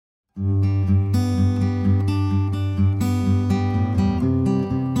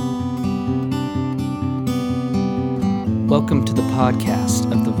Welcome to the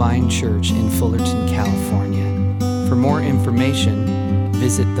podcast of the Vine Church in Fullerton, California. For more information,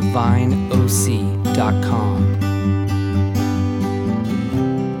 visit thevineoc.com.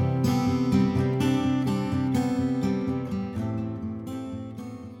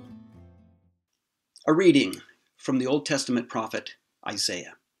 A reading from the Old Testament prophet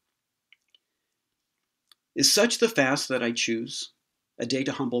Isaiah. Is such the fast that I choose, a day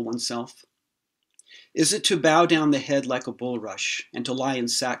to humble oneself? Is it to bow down the head like a bulrush and to lie in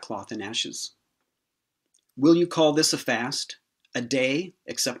sackcloth and ashes? Will you call this a fast, a day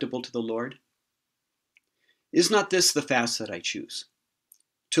acceptable to the Lord? Is not this the fast that I choose?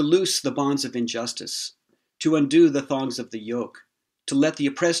 To loose the bonds of injustice, to undo the thongs of the yoke, to let the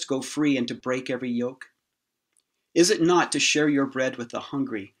oppressed go free and to break every yoke? Is it not to share your bread with the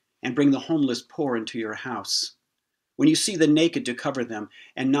hungry and bring the homeless poor into your house? When you see the naked, to cover them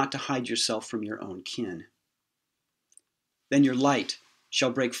and not to hide yourself from your own kin? Then your light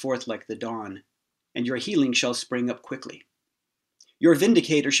shall break forth like the dawn, and your healing shall spring up quickly. Your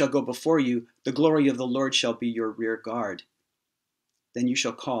vindicator shall go before you, the glory of the Lord shall be your rear guard. Then you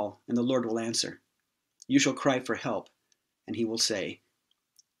shall call, and the Lord will answer. You shall cry for help, and he will say,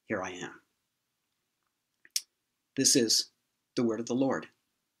 Here I am. This is the word of the Lord.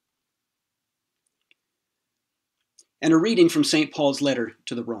 And a reading from St. Paul's letter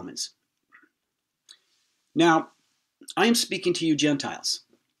to the Romans. Now, I am speaking to you Gentiles.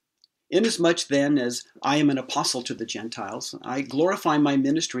 Inasmuch then as I am an apostle to the Gentiles, I glorify my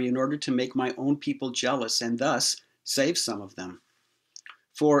ministry in order to make my own people jealous and thus save some of them.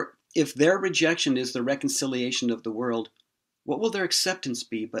 For if their rejection is the reconciliation of the world, what will their acceptance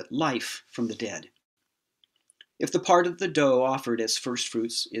be but life from the dead? If the part of the dough offered as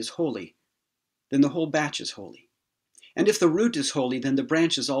firstfruits is holy, then the whole batch is holy. And if the root is holy, then the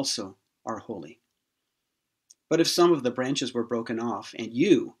branches also are holy. But if some of the branches were broken off, and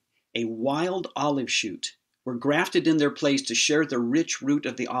you, a wild olive shoot, were grafted in their place to share the rich root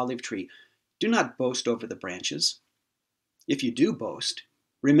of the olive tree, do not boast over the branches. If you do boast,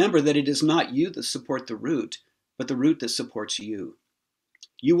 remember that it is not you that support the root, but the root that supports you.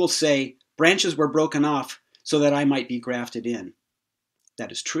 You will say, branches were broken off so that I might be grafted in.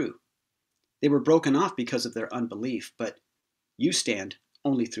 That is true. They were broken off because of their unbelief, but you stand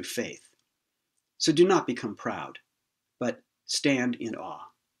only through faith. So do not become proud, but stand in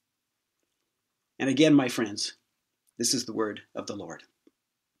awe. And again, my friends, this is the word of the Lord.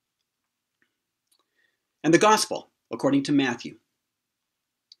 And the gospel, according to Matthew.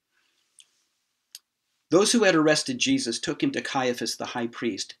 Those who had arrested Jesus took him to Caiaphas the high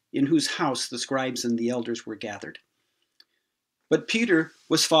priest, in whose house the scribes and the elders were gathered. But Peter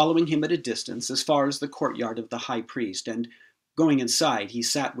was following him at a distance as far as the courtyard of the high priest, and going inside, he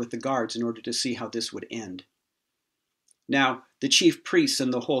sat with the guards in order to see how this would end. Now, the chief priests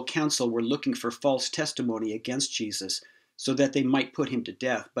and the whole council were looking for false testimony against Jesus, so that they might put him to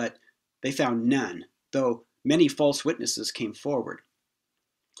death, but they found none, though many false witnesses came forward.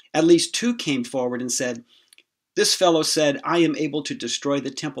 At least 2 came forward and said, This fellow said, I am able to destroy the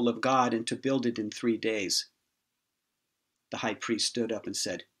temple of God and to build it in 3 days. The high priest stood up and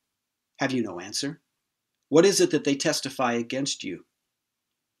said, Have you no answer? What is it that they testify against you?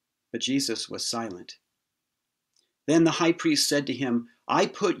 But Jesus was silent. Then the high priest said to him, I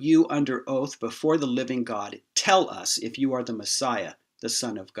put you under oath before the living God. Tell us if you are the Messiah, the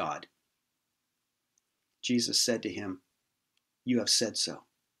Son of God. Jesus said to him, You have said so.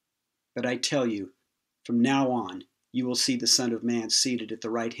 But I tell you, from now on, you will see the Son of Man seated at the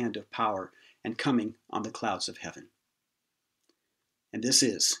right hand of power and coming on the clouds of heaven. And this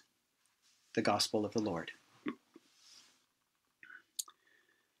is the gospel of the Lord.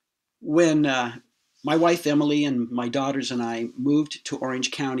 When my wife Emily and my daughters and I moved to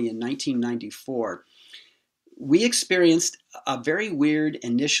Orange County in 1994, we experienced a very weird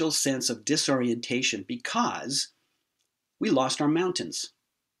initial sense of disorientation because we lost our mountains.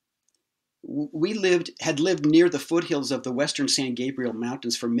 We had lived near the foothills of the western San Gabriel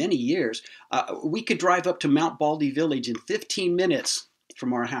Mountains for many years. We could drive up to Mount Baldy Village in 15 minutes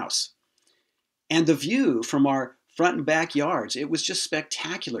from our house. And the view from our front and backyards, it was just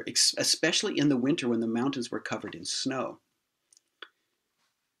spectacular, especially in the winter when the mountains were covered in snow.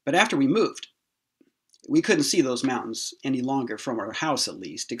 But after we moved, we couldn't see those mountains any longer from our house, at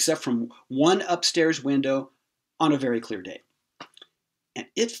least, except from one upstairs window on a very clear day. And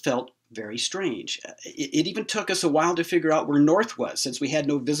it felt very strange. It even took us a while to figure out where north was, since we had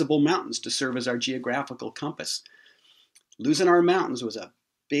no visible mountains to serve as our geographical compass. Losing our mountains was a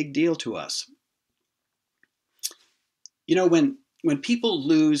big deal to us. You know, when people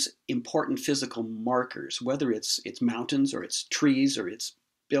lose important physical markers, whether it's mountains or it's trees or it's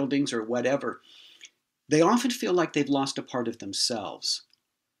buildings or whatever, they often feel like they've lost a part of themselves.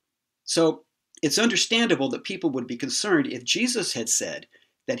 So it's understandable that people would be concerned if Jesus had said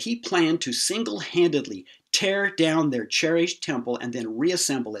that he planned to single-handedly tear down their cherished temple and then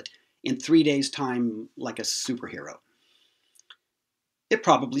reassemble it in 3 days' time like a superhero. It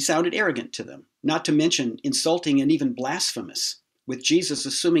probably sounded arrogant to them, not to mention insulting and even blasphemous, with Jesus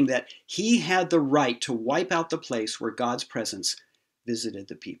assuming that he had the right to wipe out the place where God's presence visited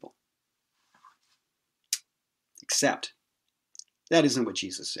the people. Except, that isn't what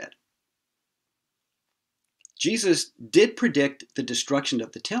Jesus said. Jesus did predict the destruction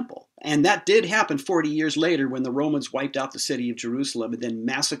of the temple, and that did happen 40 years later when the Romans wiped out the city of Jerusalem and then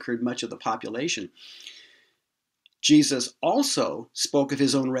massacred much of the population. Jesus also spoke of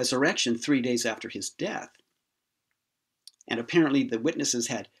his own resurrection 3 days after his death. And apparently the witnesses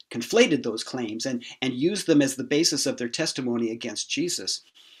had conflated those claims and used them as the basis of their testimony against Jesus.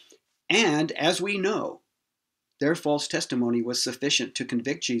 And as we know, their false testimony was sufficient to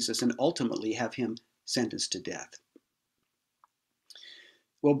convict Jesus and ultimately have him sentenced to death.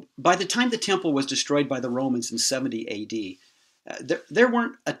 Well, by the time the temple was destroyed by the Romans in 70 AD, there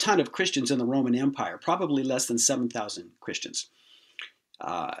weren't a ton of Christians in the Roman Empire, probably less than 7,000 Christians.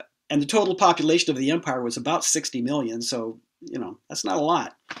 And the total population of the empire was about 60 million, so, that's not a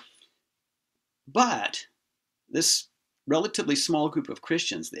lot. But this relatively small group of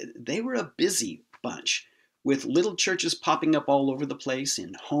Christians, they were a busy bunch, with little churches popping up all over the place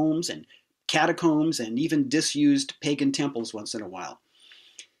in homes and catacombs and even disused pagan temples once in a while.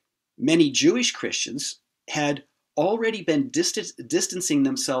 Many Jewish Christians had already been distancing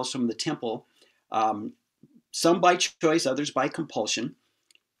themselves from the temple, some by choice, others by compulsion,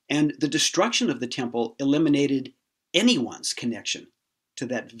 and the destruction of the temple eliminated anyone's connection to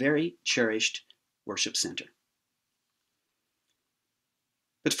that very cherished worship center.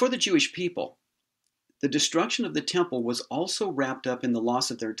 But for the Jewish people, the destruction of the temple was also wrapped up in the loss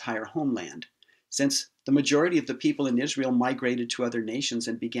of their entire homeland, since the majority of the people in Israel migrated to other nations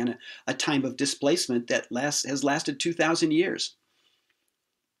and began a time of displacement that has lasted 2,000 years.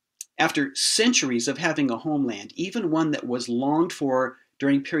 After centuries of having a homeland, even one that was longed for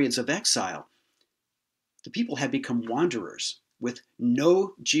during periods of exile, the people had become wanderers with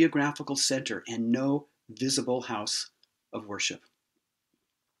no geographical center and no visible house of worship.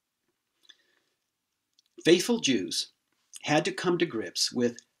 Faithful Jews had to come to grips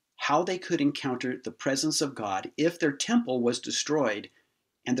with how they could encounter the presence of God if their temple was destroyed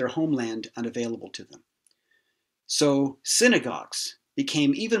and their homeland unavailable to them. So synagogues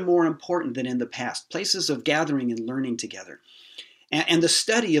became even more important than in the past, places of gathering and learning together. And the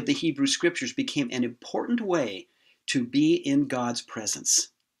study of the Hebrew Scriptures became an important way to be in God's presence.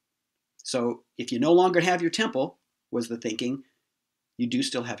 So if you no longer have your temple, was the thinking, you do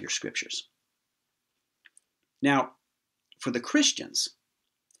still have your Scriptures. Now, for the Christians,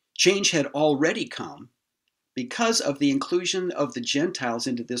 change had already come because of the inclusion of the Gentiles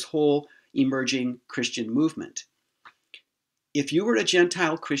into this whole emerging Christian movement. If you were a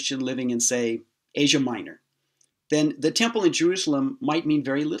Gentile Christian living in, say, Asia Minor, then the temple in Jerusalem might mean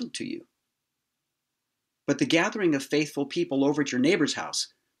very little to you. But the gathering of faithful people over at your neighbor's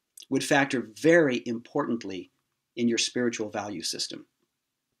house would factor very importantly in your spiritual value system.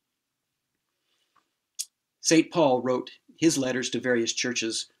 St. Paul wrote his letters to various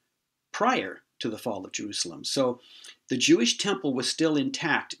churches prior to the fall of Jerusalem, so the Jewish temple was still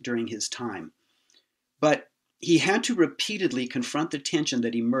intact during his time. But he had to repeatedly confront the tension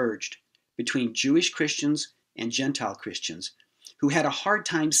that emerged between Jewish Christians and Gentile Christians who had a hard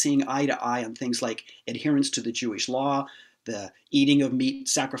time seeing eye to eye on things like adherence to the Jewish law, the eating of meat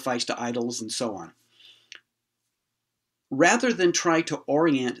sacrificed to idols, and so on. Rather than try to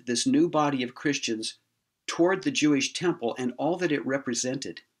orient this new body of Christians toward the Jewish temple and all that it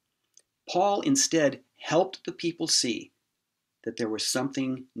represented, Paul instead helped the people see that there was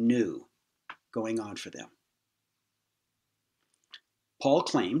something new going on for them. Paul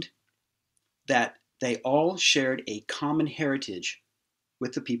claimed that they all shared a common heritage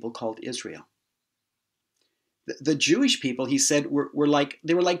with the people called Israel. The Jewish people, he said, were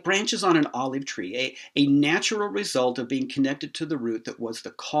like branches on an olive tree, a natural result of being connected to the root that was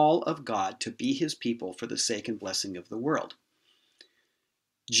the call of God to be his people for the sake and blessing of the world.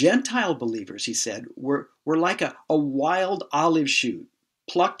 Gentile believers, he said, were like a wild olive shoot,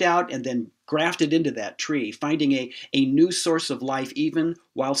 plucked out and then grafted into that tree, finding a new source of life even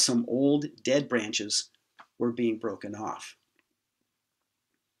while some old dead branches were being broken off.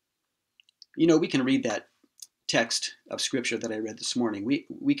 We can read that text of Scripture that I read this morning.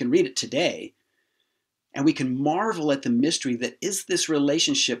 We can read it today, and we can marvel at the mystery that is this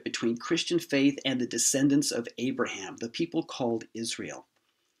relationship between Christian faith and the descendants of Abraham, the people called Israel.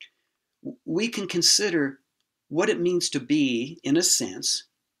 We can consider what it means to be, in a sense,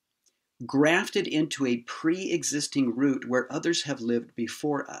 grafted into a pre-existing root where others have lived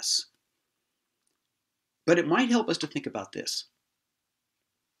before us. But it might help us to think about this.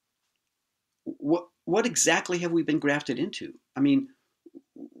 What exactly have we been grafted into? I mean,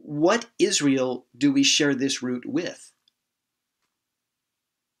 what Israel do we share this root with?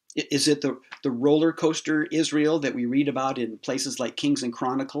 Is it the roller coaster Israel that we read about in places like Kings and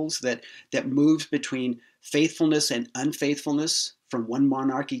Chronicles that moves between faithfulness and unfaithfulness from one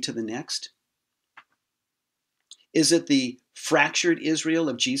monarchy to the next? Is it the fractured Israel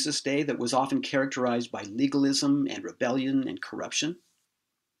of Jesus' day that was often characterized by legalism and rebellion and corruption?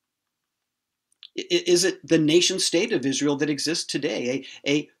 Is it the nation state of Israel that exists today,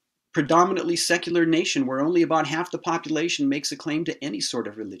 a predominantly secular nation where only about half the population makes a claim to any sort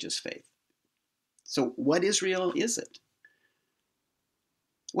of religious faith? So what Israel is it?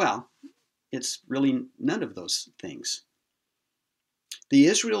 Well, it's really none of those things. The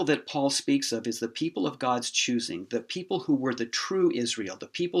Israel that Paul speaks of is the people of God's choosing, the people who were the true Israel, the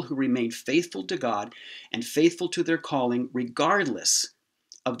people who remained faithful to God and faithful to their calling regardless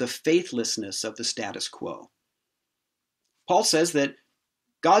of the faithlessness of the status quo. Paul says that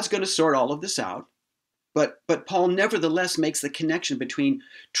God's going to sort all of this out, but Paul nevertheless makes the connection between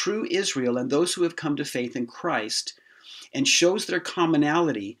true Israel and those who have come to faith in Christ and shows their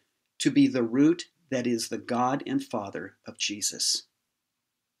commonality to be the root that is the God and Father of Jesus.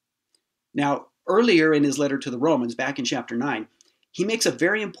 Now, earlier in his letter to the Romans, back in chapter 9, he makes a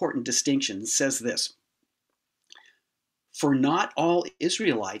very important distinction and says this: "For not all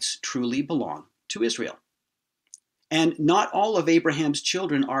Israelites truly belong to Israel, and not all of Abraham's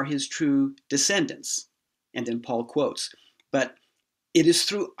children are his true descendants." And then Paul quotes, "But it is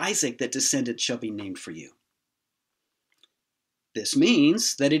through Isaac that descendants shall be named for you." This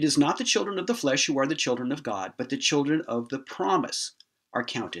means that it is not the children of the flesh who are the children of God, but the children of the promise are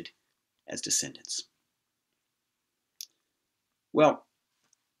counted as descendants. Well,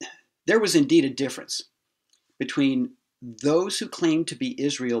 there was indeed a difference between those who claimed to be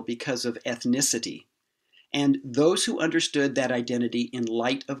Israel because of ethnicity and those who understood that identity in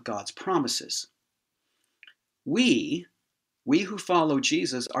light of God's promises. We who follow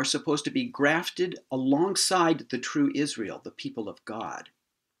Jesus are supposed to be grafted alongside the true Israel, the people of God.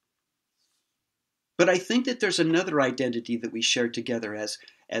 But I think that there's another identity that we share together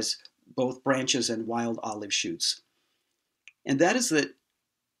as both branches and wild olive shoots. And that is that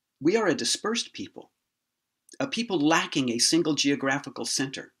we are a dispersed people, a people lacking a single geographical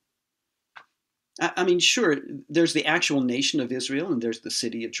center. I mean, sure, there's the actual nation of Israel and there's the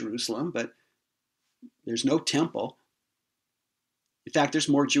city of Jerusalem, but there's no temple. In fact, there's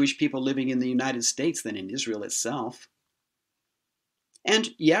more Jewish people living in the United States than in Israel itself.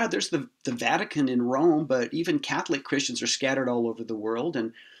 And yeah, there's the Vatican in Rome, but even Catholic Christians are scattered all over the world,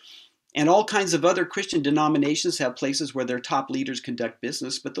 and all kinds of other Christian denominations have places where their top leaders conduct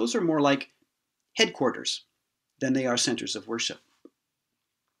business, but those are more like headquarters than they are centers of worship.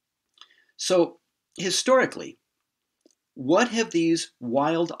 So historically, what have these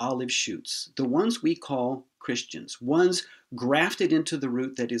wild olive shoots, the ones we call Christians, ones grafted into the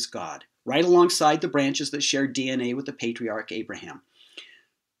root that is God, right alongside the branches that share DNA with the patriarch Abraham,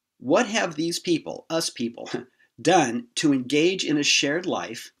 what have these people, us people, done to engage in a shared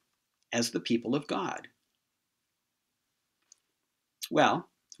life as the people of God? Well,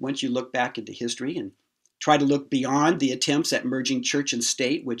 once you look back into history and try to look beyond the attempts at merging church and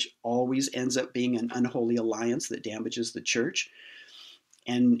state, which always ends up being an unholy alliance that damages the church,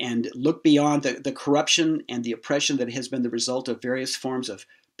 and look beyond the corruption and the oppression that has been the result of various forms of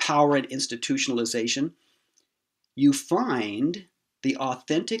power and institutionalization, you find the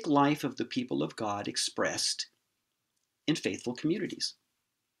authentic life of the people of God expressed in faithful communities.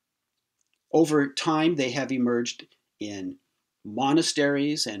 Over time, they have emerged in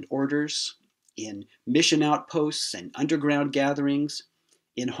monasteries and orders, in mission outposts and underground gatherings,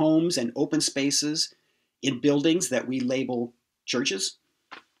 in homes and open spaces, in buildings that we label churches,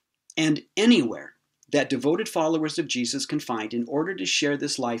 and anywhere that devoted followers of Jesus can find in order to share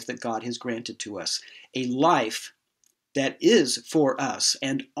this life that God has granted to us, a life that is for us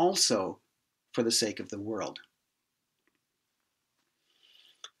and also for the sake of the world.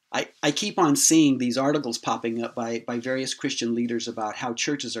 I keep on seeing these articles popping up by various Christian leaders about how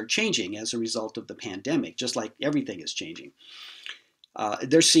churches are changing as a result of the pandemic, just like everything is changing.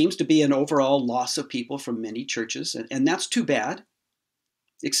 There seems to be an overall loss of people from many churches, and that's too bad,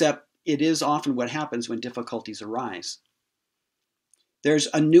 except it is often what happens when difficulties arise. There's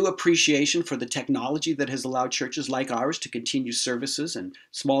a new appreciation for the technology that has allowed churches like ours to continue services and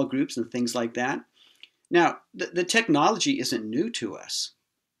small groups and things like that. Now, the technology isn't new to us,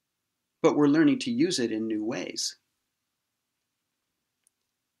 but we're learning to use it in new ways.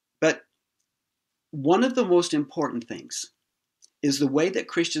 But one of the most important things is the way that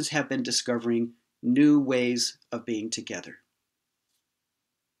Christians have been discovering new ways of being together.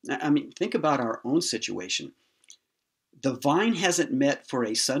 I mean, think about our own situation. The Vine hasn't met for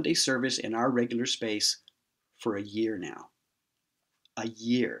a Sunday service in our regular space for a year now. A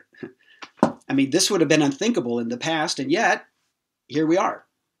year. I mean, this would have been unthinkable in the past, and yet, here we are.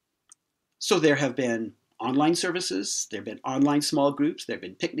 So there have been online services, there have been online small groups, there have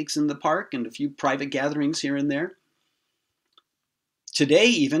been picnics in the park, and a few private gatherings here and there. Today,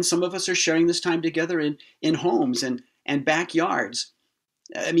 even, some of us are sharing this time together in homes and backyards.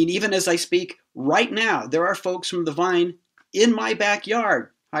 I mean, even as I speak right now, there are folks from the Vine in my backyard.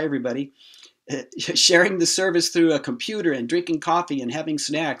 Hi, everybody. Sharing the service through a computer and drinking coffee and having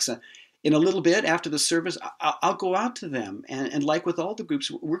snacks. In a little bit after the service, I'll go out to them. And like with all the groups,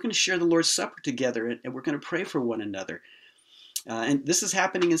 we're going to share the Lord's Supper together, and we're going to pray for one another. And this is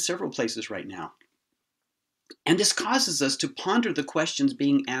happening in several places right now. And this causes us to ponder the questions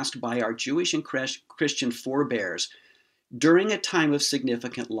being asked by our Jewish and Christian forebears during a time of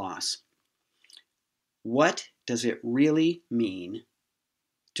significant loss. What does it really mean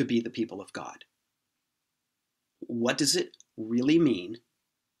to be the people of God? What does it really mean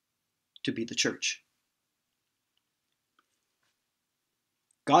to be the church?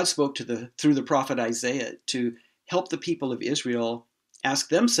 God spoke through the prophet Isaiah to help the people of Israel ask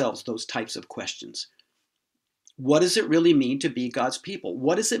themselves those types of questions. What does it really mean to be God's people?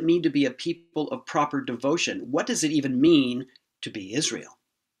 What does it mean to be a people of proper devotion? What does it even mean to be Israel?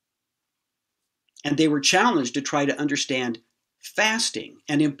 And they were challenged to try to understand fasting,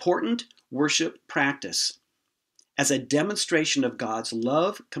 an important worship practice, as a demonstration of God's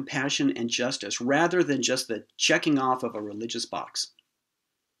love, compassion, and justice, rather than just the checking off of a religious box.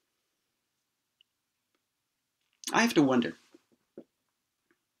 I have to wonder,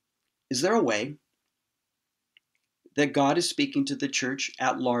 is there a way that God is speaking to the church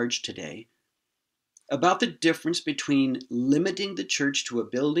at large today about the difference between limiting the church to a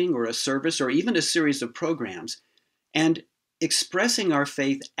building or a service or even a series of programs and expressing our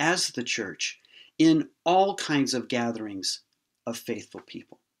faith as the church in all kinds of gatherings of faithful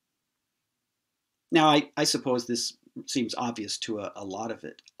people? Now, I suppose this seems obvious to a lot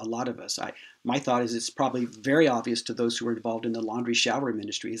of us. My thought is it's probably very obvious to those who are involved in the laundry shower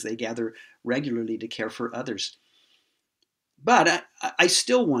ministry as they gather regularly to care for others. But I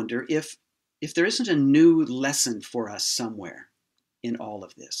still wonder if there isn't a new lesson for us somewhere in all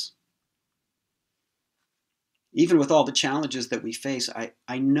of this. Even with all the challenges that we face,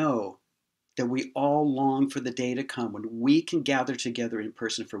 I know that we all long for the day to come when we can gather together in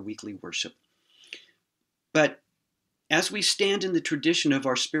person for weekly worship. But as we stand in the tradition of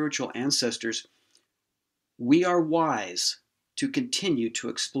our spiritual ancestors, we are wise to continue to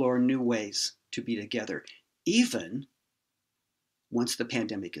explore new ways to be together, even once the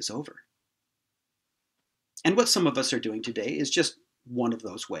pandemic is over. And what some of us are doing today is just one of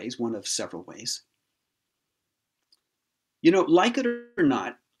those ways, one of several ways. You know, like it or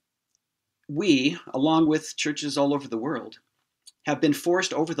not, we, along with churches all over the world, have been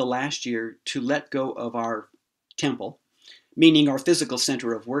forced over the last year to let go of our temple, meaning our physical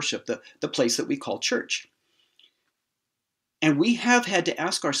center of worship, the place that we call church. And we have had to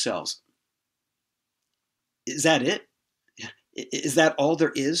ask ourselves, is that it? Is that all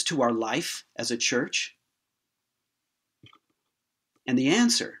there is to our life as a church? And the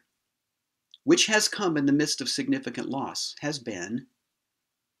answer, which has come in the midst of significant loss, has been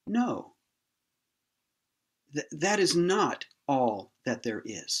no. That is not all that there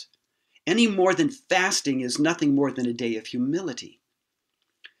is. Any more than fasting is nothing more than a day of humility.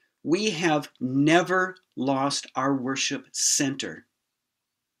 We have never lost our worship center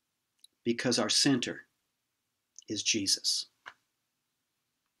because our center is Jesus.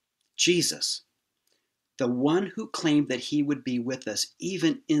 Jesus, the one who claimed that he would be with us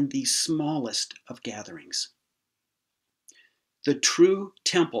even in the smallest of gatherings. The true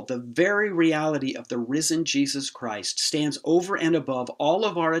temple, the very reality of the risen Jesus Christ, stands over and above all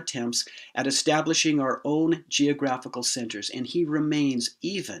of our attempts at establishing our own geographical centers, and he remains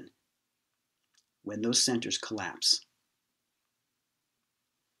even when those centers collapse.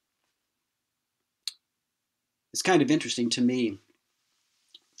 It's kind of interesting to me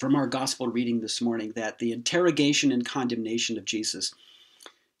from our gospel reading this morning that the interrogation and condemnation of Jesus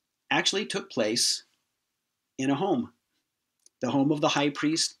actually took place in a home, the home of the high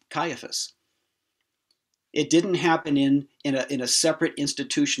priest Caiaphas. It didn't happen in a separate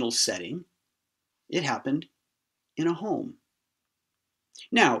institutional setting. It happened in a home.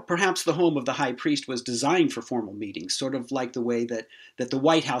 Now, perhaps the home of the high priest was designed for formal meetings, sort of like the way that the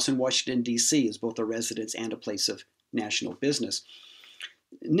White House in Washington, D.C. is both a residence and a place of national business.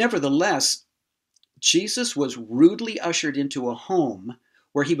 Nevertheless, Jesus was rudely ushered into a home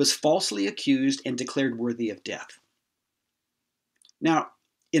where he was falsely accused and declared worthy of death. Now,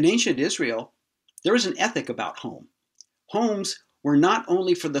 in ancient Israel, there was an ethic about home. Homes were not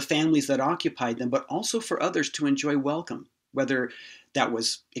only for the families that occupied them, but also for others to enjoy welcome, whether that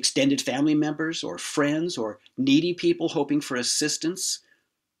was extended family members or friends or needy people hoping for assistance,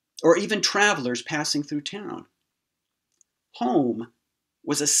 or even travelers passing through town. Home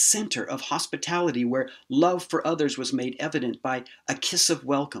was a center of hospitality where love for others was made evident by a kiss of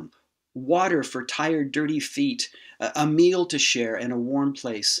welcome, water for tired, dirty feet, a meal to share, and a warm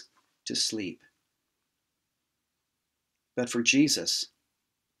place to sleep. But for Jesus,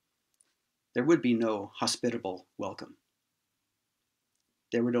 there would be no hospitable welcome.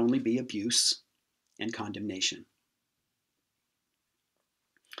 There would only be abuse and condemnation.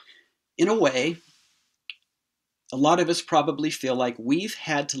 In a way, a lot of us probably feel like we've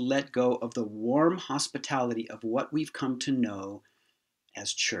had to let go of the warm hospitality of what we've come to know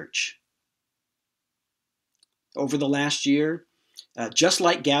as church. Over the last year, just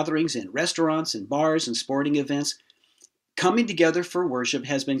like gatherings in restaurants and bars and sporting events, coming together for worship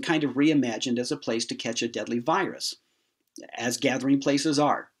has been kind of reimagined as a place to catch a deadly virus, as gathering places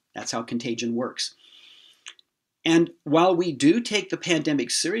are. That's how contagion works. And while we do take the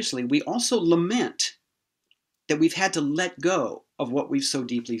pandemic seriously, we also lament that we've had to let go of what we've so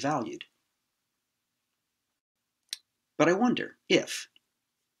deeply valued. But I wonder if,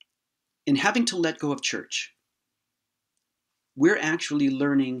 in having to let go of church, we're actually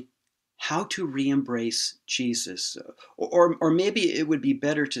learning how to re-embrace Jesus. Or maybe it would be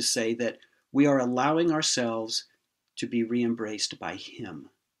better to say that we are allowing ourselves to be re-embraced by him.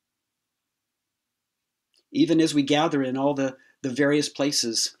 Even as we gather in all the various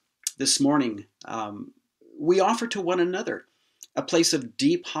places this morning, we offer to one another a place of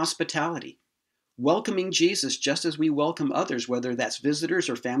deep hospitality, welcoming Jesus just as we welcome others, whether that's visitors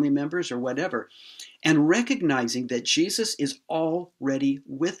or family members or whatever, and recognizing that Jesus is already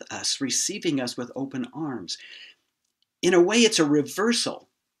with us, receiving us with open arms. In a way, it's a reversal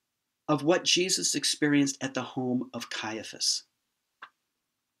of what Jesus experienced at the home of Caiaphas.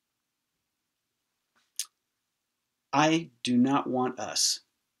 I do not want us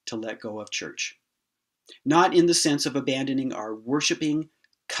to let go of church. Not in the sense of abandoning our worshiping,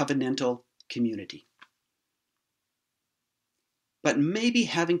 covenantal community, but maybe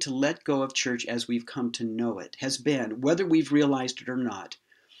having to let go of church as we've come to know it has been, whether we've realized it or not,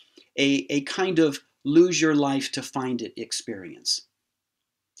 a kind of lose your life to find it experience.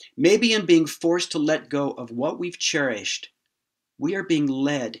 Maybe in being forced to let go of what we've cherished, we are being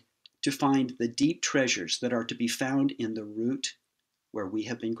led to find the deep treasures that are to be found in the root where we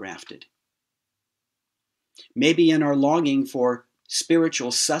have been grafted. Maybe in our longing for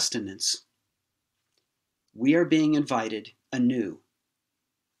spiritual sustenance, we are being invited anew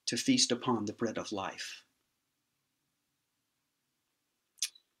to feast upon the bread of life.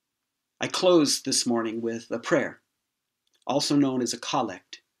 I close this morning with a prayer, also known as a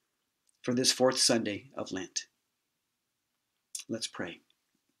collect, for this fourth Sunday of Lent. Let's pray.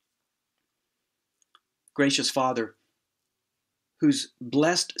 Gracious Father, whose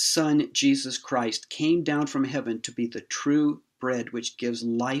blessed Son, Jesus Christ, came down from heaven to be the true bread which gives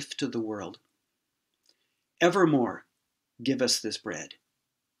life to the world, evermore give us this bread,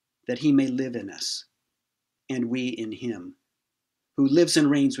 that he may live in us, and we in him, who lives and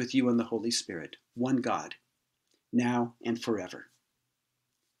reigns with you in the Holy Spirit, one God, now and forever.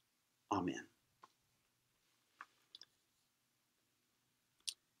 Amen.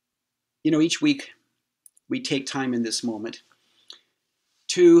 You know, each week we take time in this moment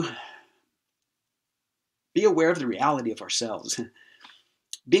to be aware of the reality of ourselves,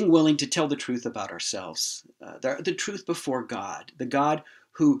 being willing to tell the truth about ourselves, the truth before God, the God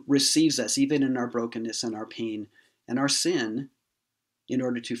who receives us even in our brokenness and our pain and our sin in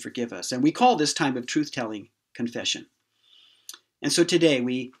order to forgive us. And we call this time of truth-telling confession. And so today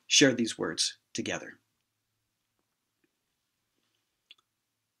we share these words together.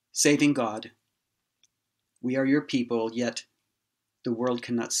 Saving God, we are your people, yet the world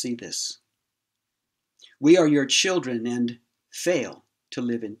cannot see this. We are your children and fail to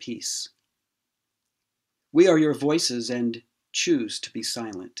live in peace. We are your voices and choose to be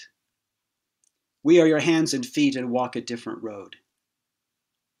silent. We are your hands and feet and walk a different road.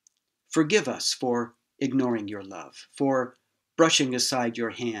 Forgive us for ignoring your love, for brushing aside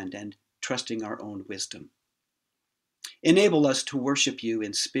your hand and trusting our own wisdom. Enable us to worship you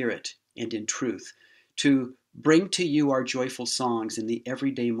in spirit and in truth, to bring to you our joyful songs in the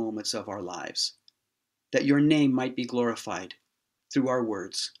everyday moments of our lives, that your name might be glorified through our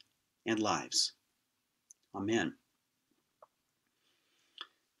words and lives. Amen.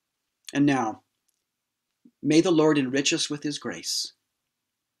 And now, may the Lord enrich us with his grace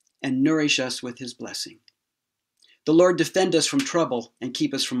and nourish us with his blessing. The Lord defend us from trouble and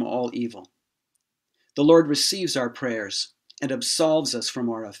keep us from all evil. The Lord receives our prayers and absolves us from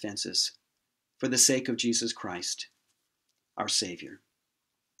our offenses, for the sake of Jesus Christ, our Savior.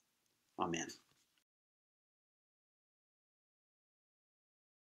 Amen.